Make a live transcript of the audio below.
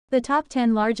The top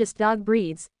 10 largest dog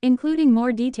breeds, including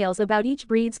more details about each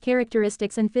breed's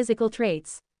characteristics and physical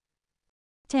traits.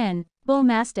 10. Bull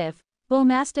Mastiff. Bull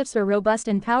Mastiffs are robust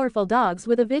and powerful dogs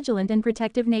with a vigilant and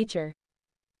protective nature.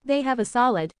 They have a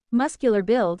solid, muscular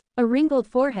build, a wrinkled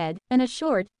forehead, and a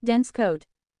short, dense coat.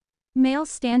 Males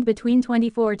stand between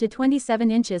 24 to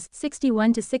 27 inches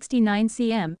 61 to 69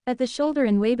 cm at the shoulder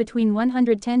and weigh between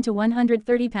 110 to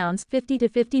 130 pounds 50 to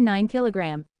 59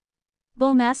 kg.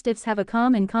 Bull Mastiffs have a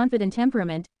calm and confident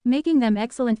temperament, making them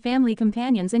excellent family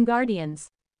companions and guardians.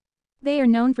 They are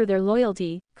known for their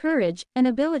loyalty, courage, and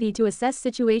ability to assess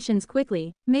situations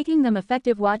quickly, making them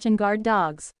effective watch and guard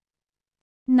dogs.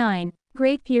 9.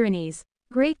 Great Pyrenees.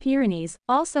 Great Pyrenees,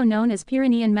 also known as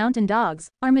Pyrenean mountain dogs,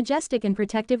 are majestic and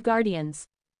protective guardians.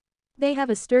 They have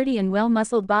a sturdy and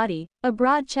well-muscled body, a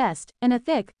broad chest, and a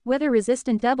thick,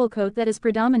 weather-resistant double coat that is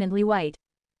predominantly white.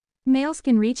 Males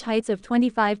can reach heights of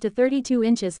 25 to 32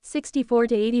 inches 64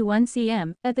 to 81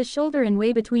 cm at the shoulder and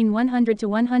weigh between 100 to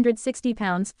 160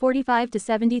 pounds 45 to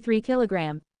 73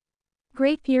 kg.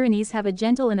 Great Pyrenees have a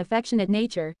gentle and affectionate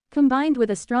nature, combined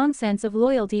with a strong sense of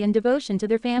loyalty and devotion to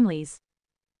their families.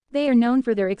 They are known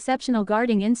for their exceptional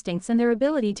guarding instincts and their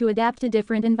ability to adapt to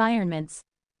different environments.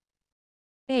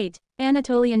 8.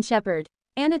 Anatolian Shepherd.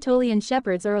 Anatolian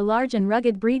Shepherds are a large and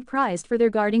rugged breed prized for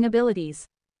their guarding abilities.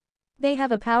 They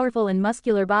have a powerful and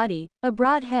muscular body, a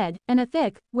broad head, and a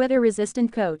thick,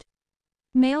 weather-resistant coat.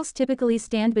 Males typically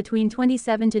stand between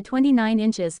 27 to 29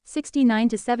 inches 69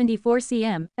 to 74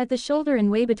 cm at the shoulder and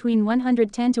weigh between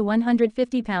 110 to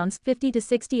 150 pounds 50 to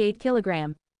 68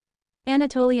 kg.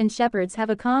 Anatolian Shepherds have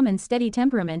a calm and steady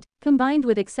temperament, combined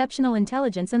with exceptional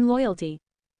intelligence and loyalty.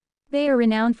 They are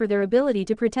renowned for their ability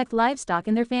to protect livestock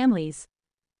and their families.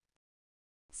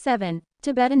 7.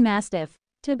 Tibetan Mastiff.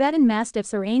 Tibetan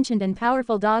Mastiffs are ancient and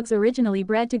powerful dogs originally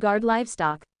bred to guard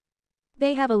livestock.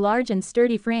 They have a large and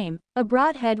sturdy frame, a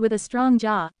broad head with a strong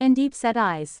jaw, and deep-set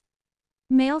eyes.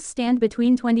 Males stand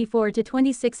between 24 to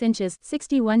 26 inches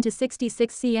 61 to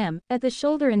 66 cm at the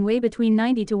shoulder and weigh between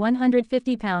 90 to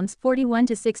 150 pounds 41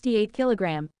 to 68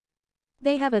 kg.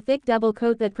 They have a thick double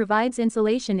coat that provides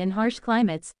insulation in harsh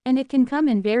climates, and it can come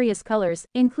in various colors,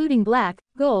 including black,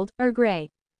 gold, or gray.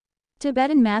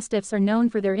 Tibetan Mastiffs are known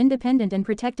for their independent and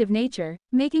protective nature,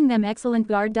 making them excellent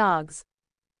guard dogs.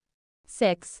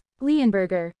 6.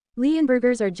 Leonberger.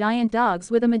 Leonbergers are giant dogs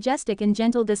with a majestic and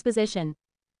gentle disposition.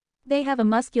 They have a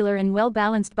muscular and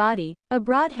well-balanced body, a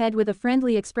broad head with a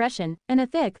friendly expression, and a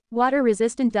thick,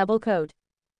 water-resistant double coat.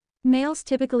 Males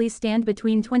typically stand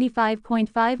between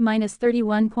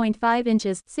 25.5–31.5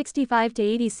 inches 65 to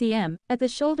 80 cm at the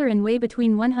shoulder and weigh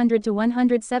between 100 to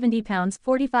 170 pounds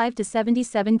 45 to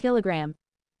 77 kg.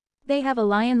 They have a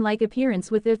lion-like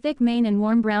appearance with their thick mane and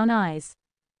warm brown eyes.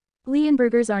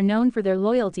 Leonbergers are known for their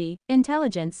loyalty,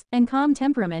 intelligence, and calm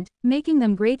temperament, making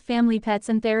them great family pets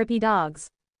and therapy dogs.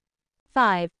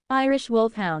 5. Irish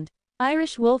Wolfhound.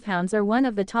 Irish Wolfhounds are one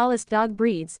of the tallest dog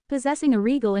breeds, possessing a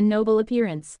regal and noble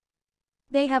appearance.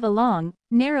 They have a long,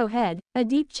 narrow head, a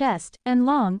deep chest, and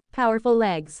long, powerful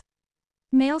legs.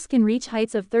 Males can reach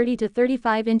heights of 30 to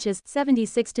 35 inches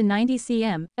 76 to 90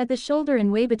 cm at the shoulder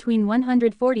and weigh between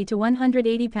 140 to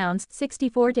 180 pounds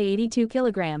 64 to 82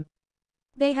 kg.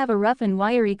 They have a rough and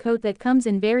wiry coat that comes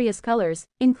in various colors,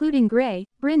 including gray,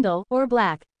 brindle, or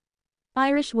black.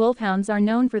 Irish Wolfhounds are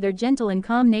known for their gentle and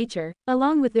calm nature,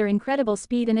 along with their incredible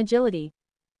speed and agility.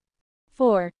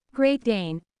 4. Great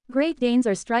Dane. Great Danes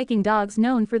are striking dogs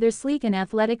known for their sleek and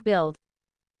athletic build.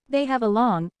 They have a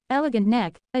long, elegant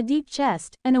neck, a deep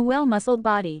chest, and a well-muscled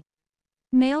body.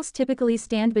 Males typically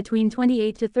stand between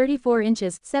 28 to 34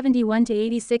 inches 71 to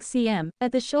 86 cm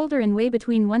at the shoulder and weigh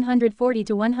between 140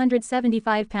 to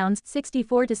 175 pounds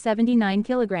 64 to 79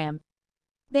 kg.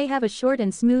 They have a short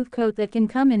and smooth coat that can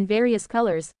come in various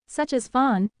colors, such as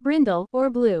fawn, brindle, or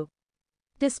blue.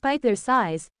 Despite their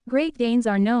size, Great Danes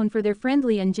are known for their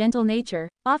friendly and gentle nature,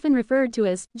 often referred to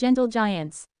as gentle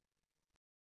giants.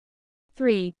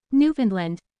 3.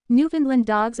 Newfoundland. Newfoundland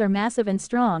dogs are massive and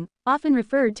strong, often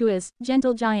referred to as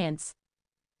gentle giants.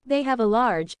 They have a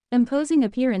large, imposing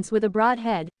appearance with a broad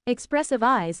head, expressive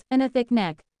eyes, and a thick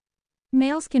neck.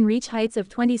 Males can reach heights of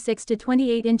 26 to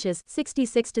 28 inches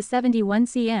 66 to 71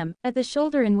 cm at the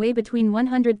shoulder and weigh between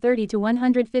 130 to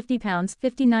 150 pounds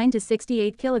 59 to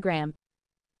 68 kg.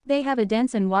 They have a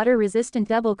dense and water-resistant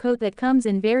double coat that comes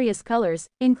in various colors,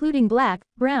 including black,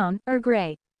 brown, or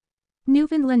gray.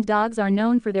 Newfoundland dogs are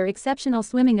known for their exceptional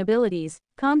swimming abilities,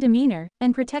 calm demeanor,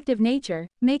 and protective nature,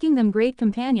 making them great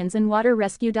companions and water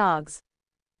rescue dogs.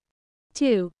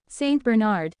 2. Saint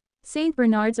Bernard. Saint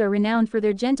Bernards are renowned for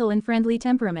their gentle and friendly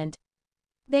temperament.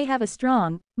 They have a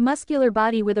strong, muscular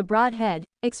body with a broad head,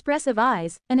 expressive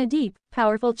eyes, and a deep,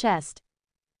 powerful chest.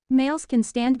 Males can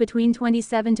stand between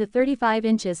 27 to 35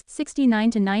 inches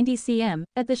 69 to 90 cm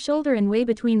at the shoulder and weigh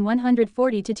between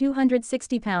 140 to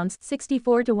 260 pounds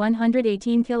 64 to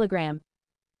 118 kg.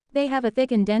 They have a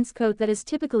thick and dense coat that is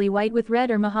typically white with red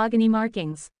or mahogany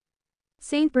markings.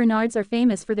 Saint Bernards are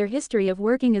famous for their history of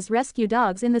working as rescue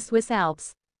dogs in the Swiss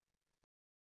Alps.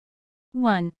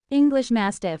 1. English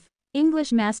Mastiff.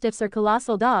 English Mastiffs are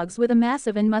colossal dogs with a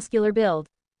massive and muscular build.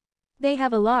 They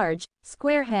have a large,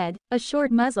 square head, a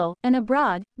short muzzle, and a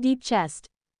broad, deep chest.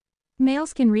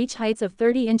 Males can reach heights of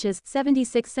 30 inches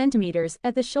 76 centimeters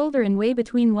at the shoulder and weigh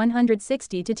between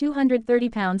 160 to 230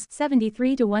 pounds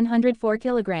 73 to 104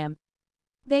 kg.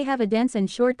 They have a dense and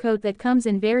short coat that comes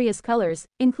in various colors,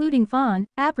 including fawn,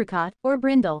 apricot, or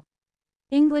brindle.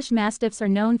 English Mastiffs are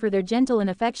known for their gentle and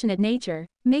affectionate nature,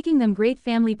 making them great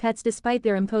family pets despite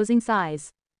their imposing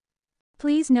size.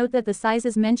 Please note that the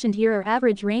sizes mentioned here are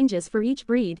average ranges for each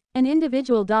breed, and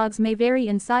individual dogs may vary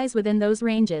in size within those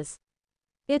ranges.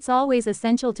 It's always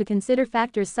essential to consider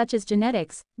factors such as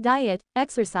genetics, diet,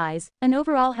 exercise, and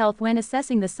overall health when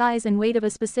assessing the size and weight of a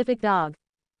specific dog.